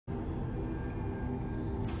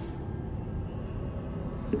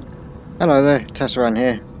Hello there, Tesseran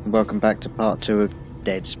here, and welcome back to part 2 of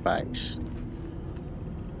Dead Space.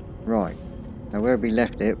 Right, now where we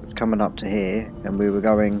left it was coming up to here, and we were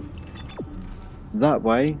going that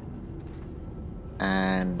way,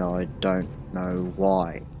 and I don't know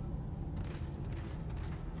why.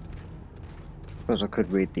 I suppose I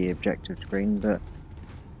could read the objective screen, but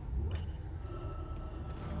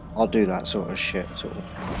I'll do that sort of shit, sort of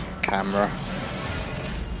camera.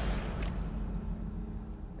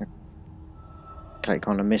 Okay,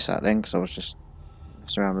 kind of miss that then, because I was just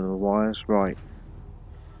messing around with the wires. Right,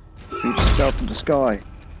 shoot yourself in the sky.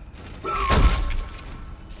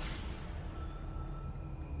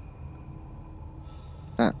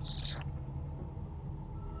 That's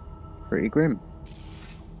pretty grim.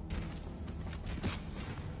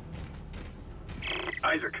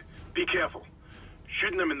 Isaac, be careful.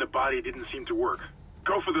 Shooting them in the body didn't seem to work.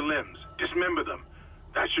 Go for the limbs. Dismember them.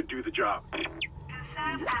 That should do the job. Conserve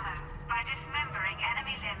ammo by dismembering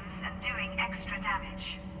enemy limbs and doing extra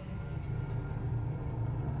damage.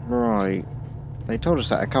 Right. They told us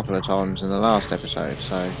that a couple of times in the last episode,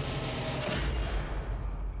 so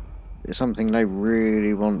it's something they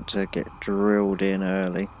really want to get drilled in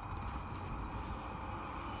early.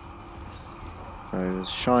 So there's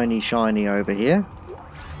shiny over here.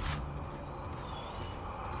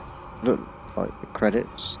 Look like the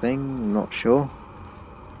credits thing, I'm not sure.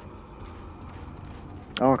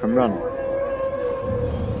 Oh, I can run.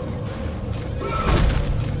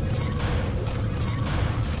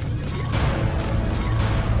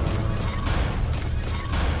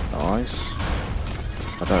 Nice.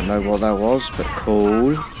 I don't know what that was, but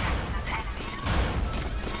cool.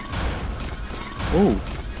 Ooh.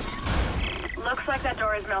 Looks like that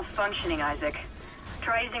door is malfunctioning, Isaac.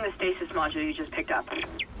 Try using the stasis module you just picked up.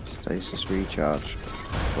 Stasis recharge.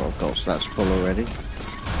 Well, I've got, so that's full already.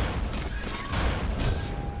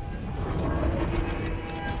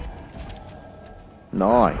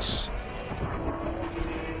 Nice.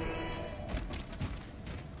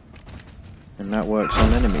 And that works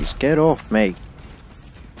on enemies. Get off me!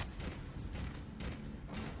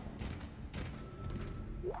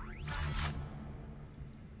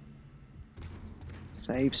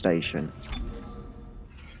 Save station.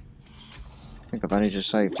 I think I've only just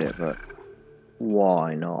saved it, but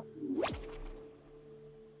why not?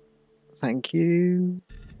 Thank you.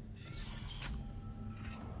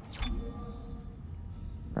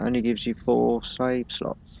 It only gives you 4 save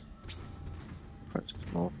slots. Press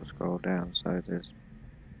more to scroll down, so there's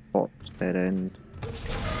box, dead end,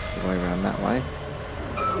 the way around that way.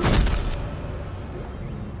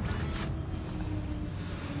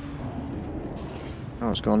 Oh,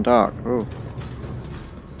 it's gone dark. Oh.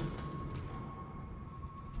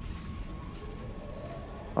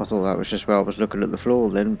 I thought that was just where I was looking at the floor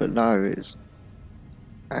then, but no, it's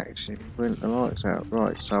actually went the lights out.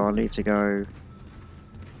 Right, so I need to go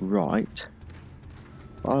right.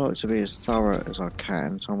 I like to be as thorough as I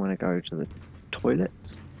can, so I'm going to go to the toilets.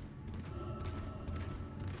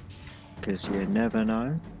 Because you never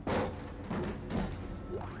know.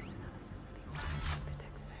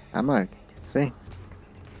 Ammo. See?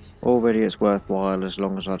 Already it's worthwhile as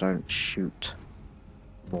long as I don't shoot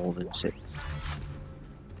more than 6.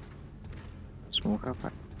 Small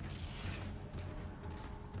cutback.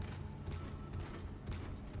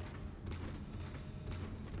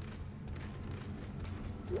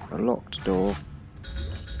 A locked door.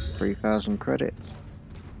 3,000 credits.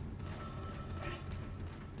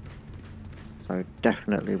 So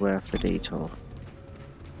definitely worth the detour.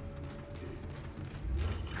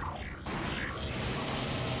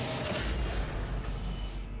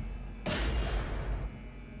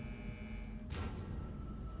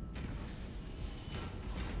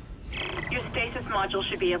 Your stasis module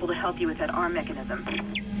should be able to help you with that arm mechanism.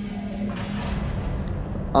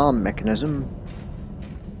 Arm mechanism.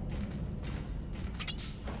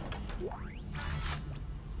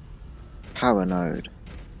 Power node.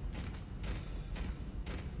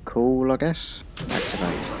 Cool, I guess.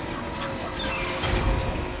 Activate.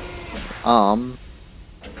 Arm.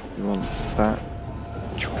 You want that?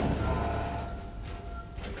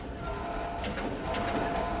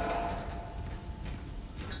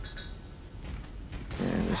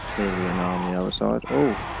 Yeah, there's clearly an arm on the other side.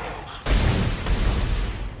 Oh.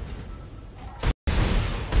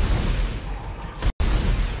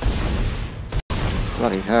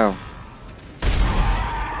 Bloody hell.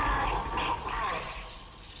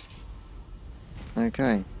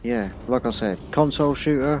 Okay, yeah, like I said, console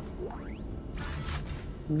shooter,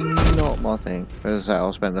 not my thing. As I say,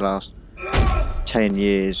 I've spent the last 10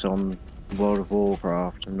 years on World of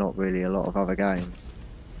Warcraft and not really a lot of other games.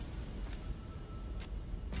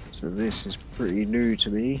 so this is pretty new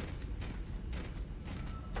to me.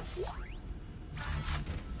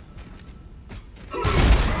 Oh,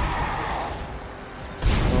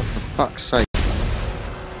 for fuck's sake.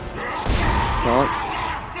 Right.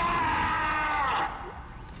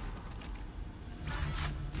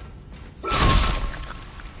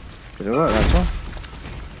 Did it work that time?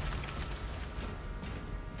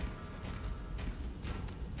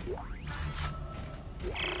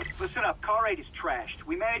 Listen up, car 8 is trashed.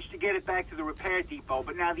 We managed to get it back to the repair depot,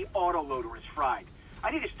 but now the autoloader is fried.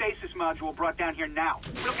 I need a stasis module brought down here now.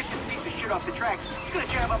 We don't get this piece of shit off the tracks. It's gonna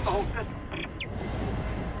jam up the whole system.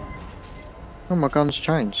 Oh, my gun's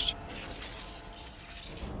changed.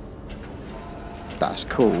 That's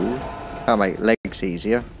cool. That'll make legs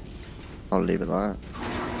easier. I'll leave it like that.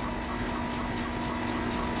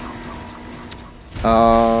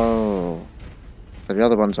 Oh. So the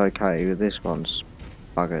other one's okay, but this one's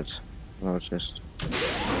buggered. I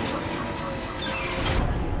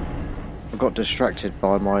got distracted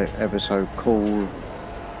by my ever so cool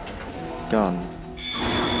gun.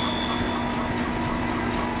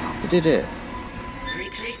 I did it.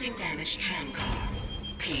 Replacing damaged tram car.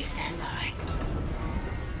 Please stand by.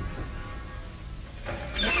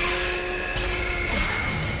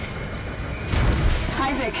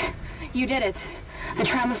 Isaac, you did it. The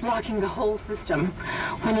tram is blocking the whole system.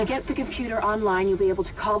 When you get the computer online, you'll be able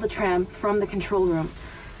to call the tram from the control room.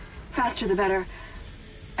 Faster the better.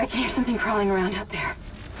 I can hear something crawling around out there.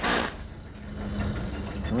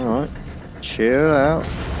 Alright. Chill out.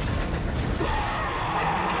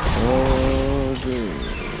 Oh, dude.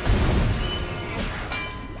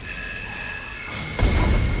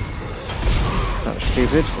 That's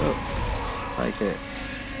stupid. Oh, take it.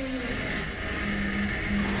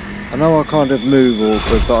 I know I kind of move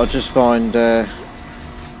awkward, but I just find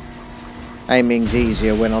aiming's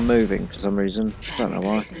easier when I'm moving for some reason. I don't know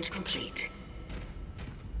why. Complete.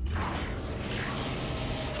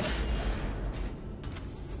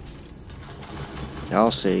 Yeah, I'll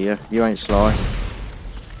see you. You ain't sly.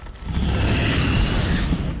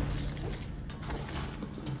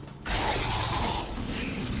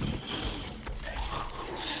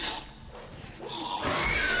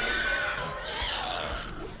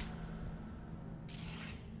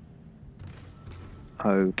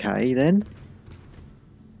 Okay then.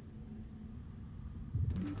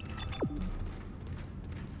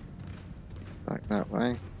 Back that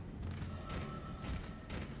way.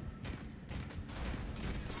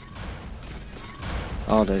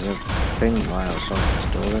 Oh, there's a thing right outside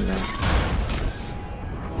this door, isn't there?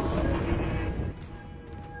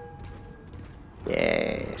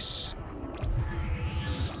 Yes.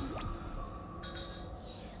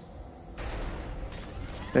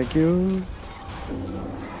 Thank you.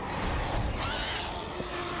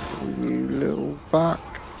 You little fuck.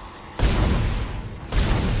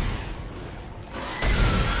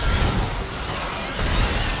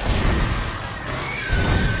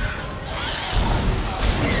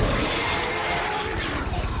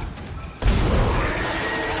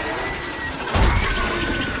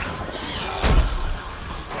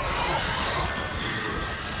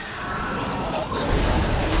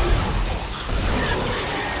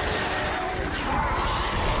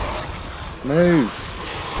 Move.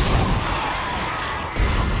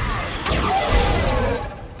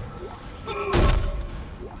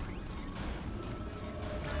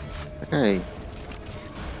 Okay.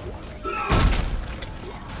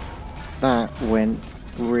 That went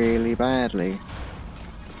really badly.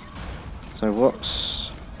 So what's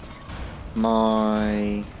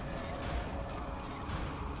my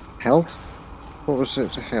health? What was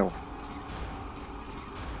it to health?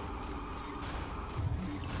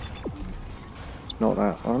 Not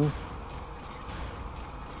that one.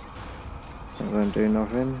 That won't do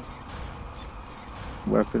nothing.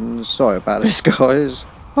 Weapons. Sorry about this, guys.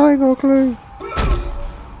 I ain't got a clue.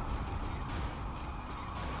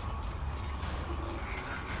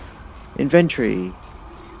 Inventory.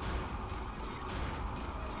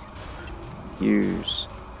 Use.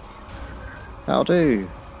 That'll do.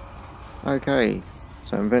 Okay.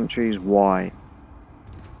 So inventory is Y.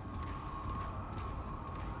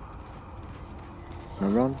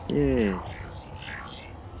 Run? Yeah.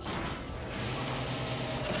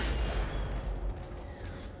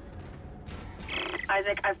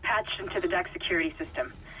 Isaac, I've patched into the deck security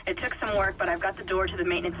system. It took some work, but I've got the door to the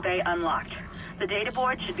maintenance bay unlocked. The data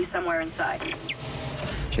board should be somewhere inside.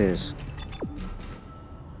 Cheers.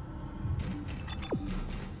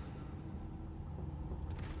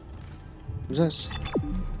 Is this?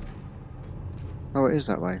 Oh, it is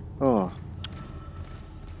that way. Oh.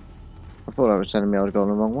 I thought that was telling me I would have gone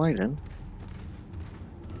the wrong way then.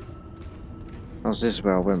 Oh, this is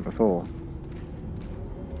where I went before.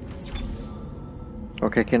 I'll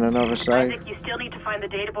kick in another save. Isaac, you still need to find the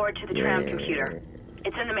data board to the tram computer.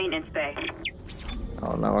 It's in the maintenance bay.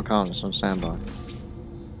 Oh no, I can't. It's on standby.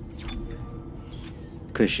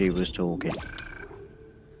 Because she was talking.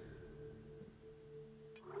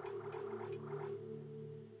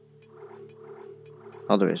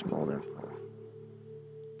 Oh, there is more than four.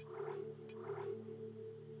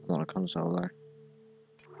 I'm on a console though.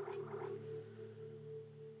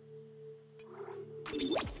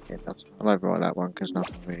 Yeah, I'll overwrite that one because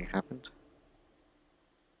nothing really happened.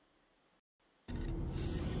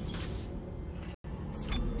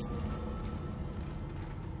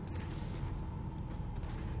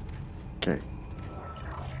 Okay.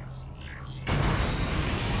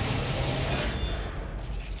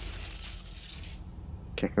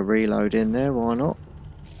 Kick a reload in there, why not?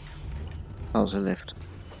 That was a lift.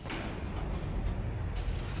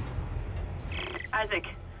 Isaac,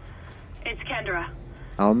 it's Kendra.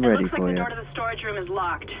 I'm ready It looks for like the you. door to the storage room is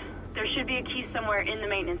locked. There should be a key somewhere in the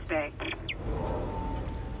maintenance bay.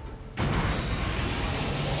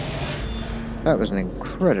 That was an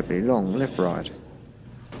incredibly long lift ride.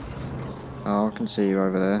 Oh, I can see you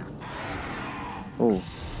over there. Oh.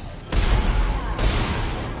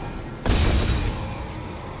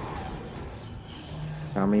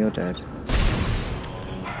 Tell me you're dead.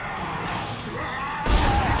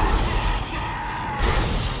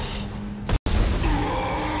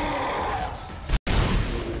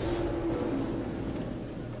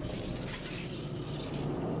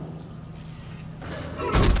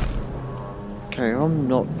 Okay, I'm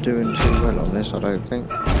not doing too well on this, I don't think.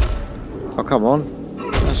 Oh, come on.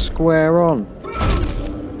 A square on.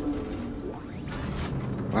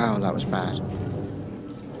 Wow, that was bad.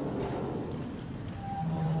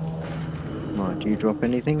 Right, do you drop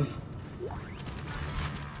anything?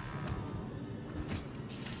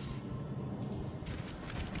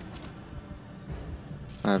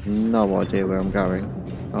 I have no idea where I'm going.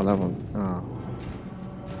 Oh, that one. Oh.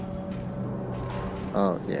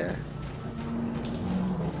 Oh, yeah.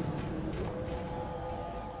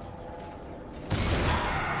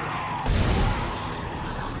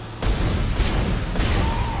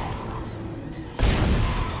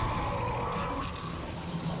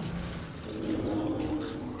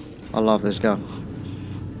 I love this gun.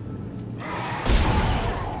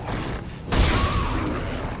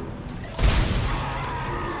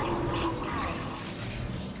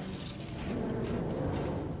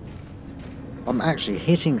 I'm actually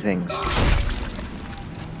hitting things.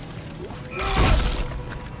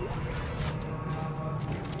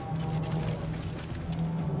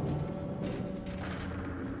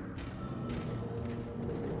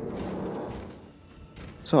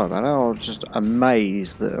 Sorry about that, I was just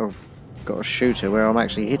amazed that I've got a shooter where I'm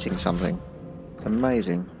actually hitting something.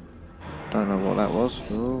 Amazing. Don't know what that was.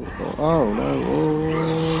 Oh, oh no, oh no.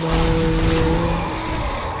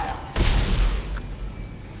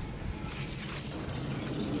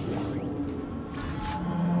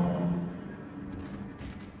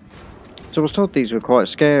 So I was told these were quite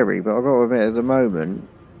scary, but I've got to admit at the moment,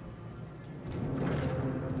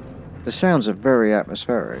 the sounds are very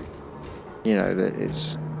atmospheric. You know, that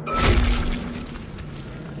it's...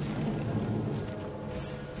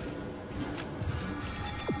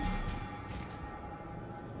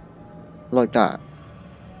 like that.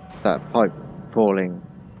 That pipe falling.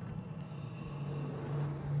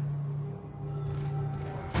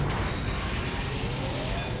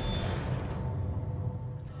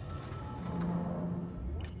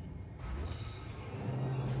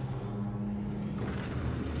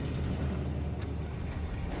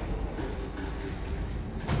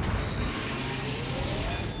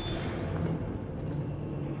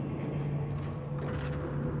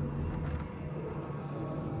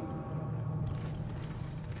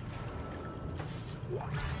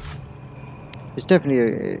 It's definitely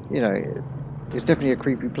a, you know, it's definitely a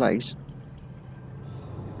creepy place.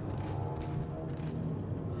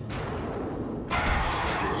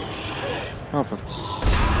 Oh, for...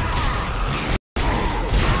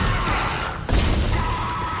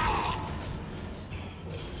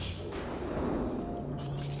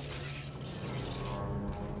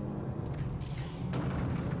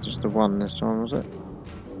 Just the one this time, was it?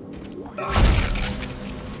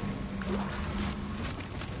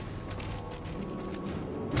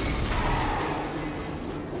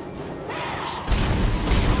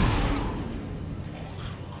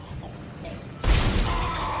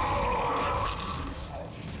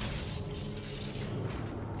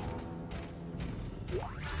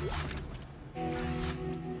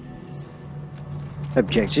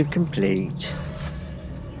 Objective complete.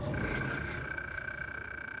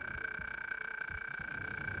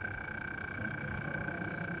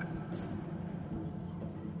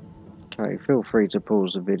 feel free to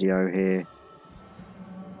pause the video here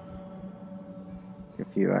if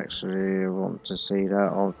you actually want to see that.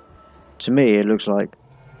 Or, to me, it looks like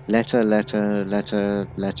letter, letter, letter,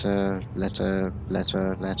 letter, letter,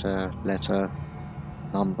 letter, letter, letter,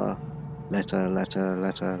 number, letter, letter,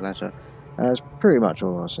 letter, letter. That's pretty much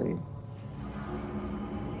all I see.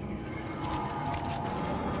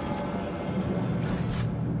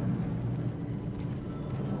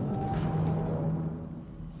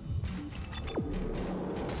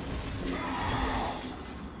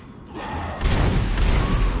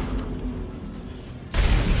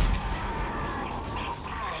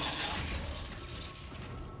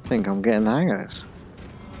 I think I'm getting the hang of this.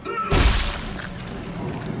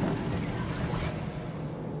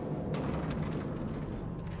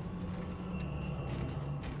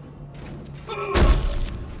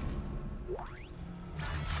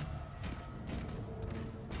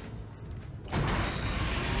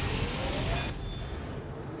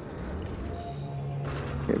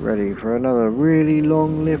 Get ready for another really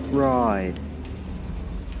long lift ride.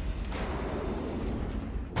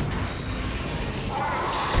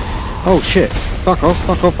 Oh shit! Fuck off,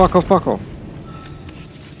 fuck off, fuck off, fuck off.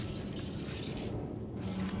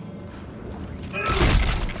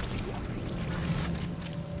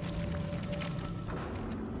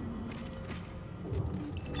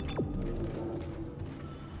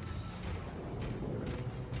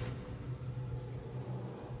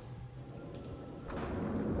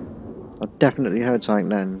 I definitely heard something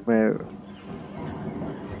then. Where?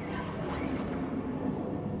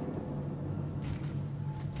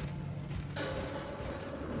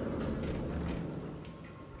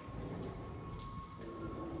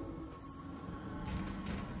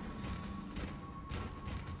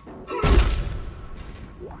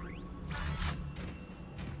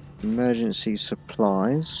 Emergency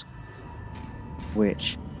supplies,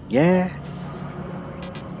 which, yeah,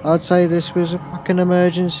 I'd say this was a fucking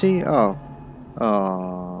emergency. Oh,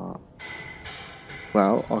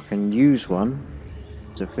 well, I can use one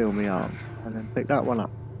to fill me up and then pick that one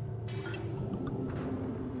up.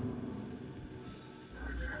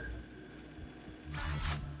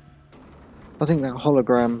 I think that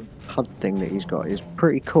hologram HUD thing that he's got is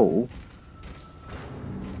pretty cool.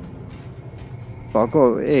 But I've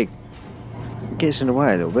got it gets in the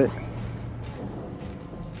way a little bit.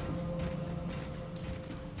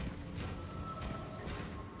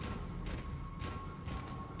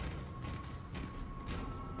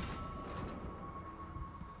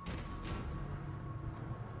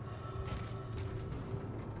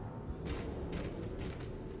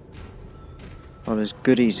 Oh, there's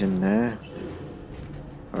goodies in there.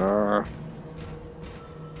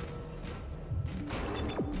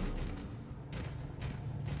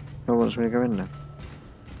 No one wants me to go in there.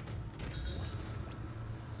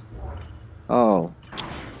 Oh.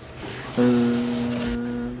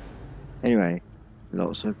 Anyway,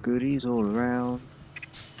 lots of goodies all around.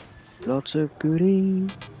 Lots of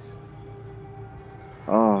goodies.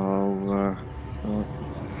 Oh,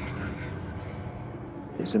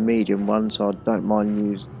 it's a medium one, so I don't mind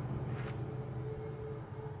using.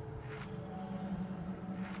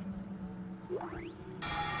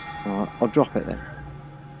 Alright, I'll drop it then.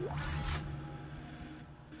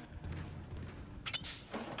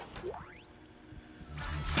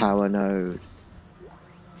 Power node.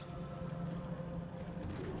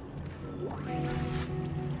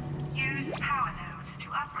 Use power nodes to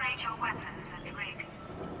upgrade your weapons and rig.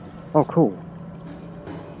 Oh, cool.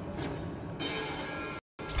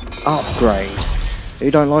 Upgrade. You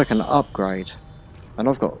don't like an upgrade? And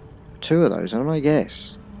I've got 2 of those, haven't I?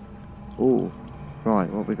 Yes. Ooh. Right,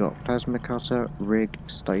 what we got? Plasma cutter, rig,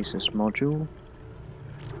 stasis module.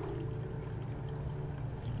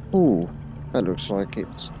 Ooh. That looks like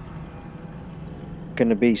it's going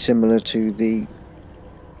to be similar to the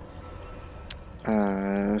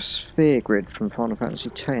sphere grid from Final Fantasy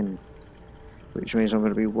X, which means I'm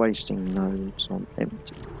going to be wasting nodes on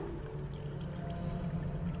empty.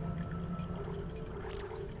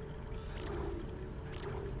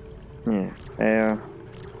 Yeah, air,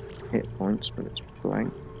 hit points, but it's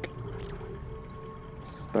blank.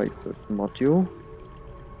 Stasis module.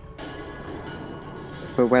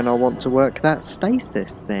 For when I want to work that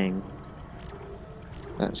stasis thing.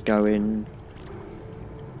 That's going.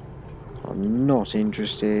 I'm not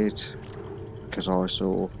interested because I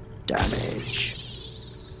saw damage.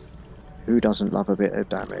 Who doesn't love a bit of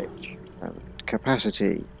damage?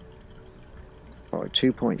 Capacity. Right,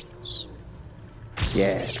 2 points.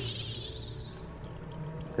 Yeah.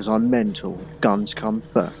 Because I'm mental. Guns come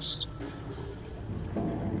first.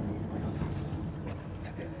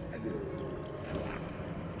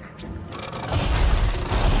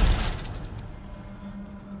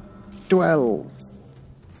 12.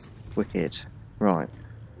 Wicked. Right.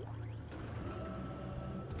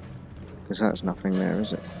 Because that's nothing there,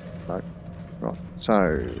 is it? No. Right.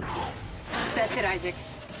 So. That's it, Isaac.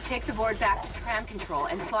 Take the board back to tram control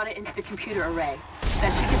and slot it into the computer array.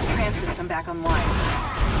 That should get the tram system back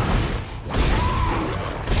online.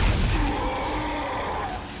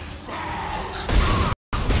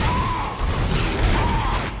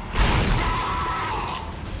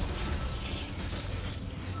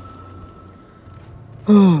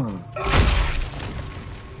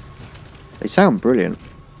 They sound brilliant.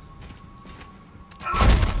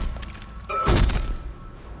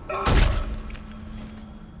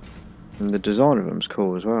 And the design of them's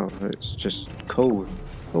cool as well. It's just cool.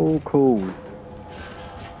 All cool.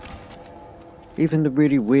 Even the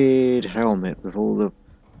really weird helmet with all the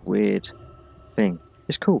weird thing.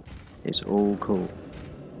 It's cool. It's all cool.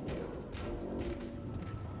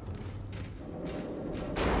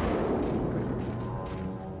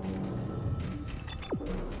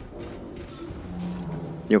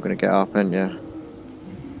 You're gonna get up, aren't you?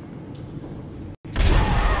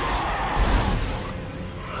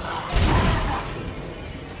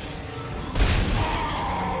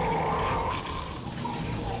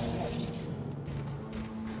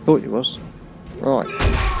 Thought you was. Right.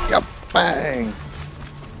 Yep. Bang!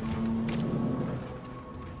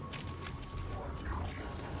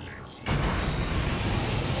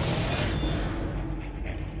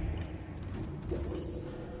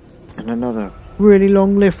 And another really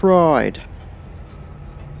long lift ride.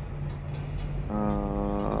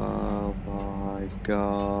 Oh my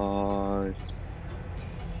god.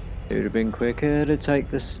 It would have been quicker to take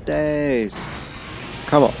the stairs.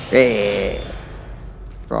 Come on. Yeah.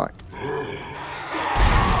 Right.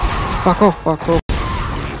 Fuck off, fuck off.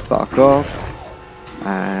 Fuck off.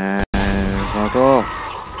 And fuck off.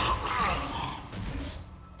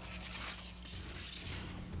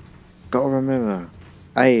 Gotta remember,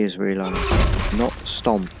 A is reload, not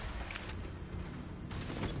stomp.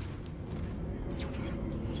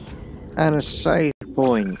 And a save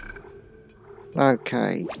point.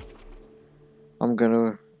 Okay. I'm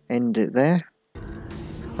gonna end it there.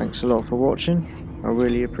 Thanks a lot for watching. I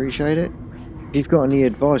really appreciate it. If you've got any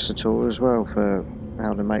advice at all as well for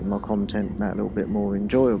how to make my content that little bit more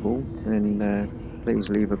enjoyable, then please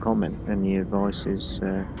leave a comment. Any advice is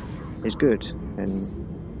good. And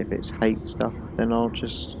if it's hate stuff, then I'll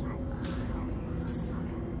just,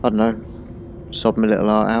 I don't know, sob my little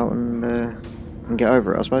heart out and get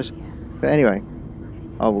over it, I suppose. But anyway,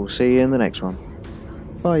 I will see you in the next one.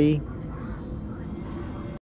 Bye.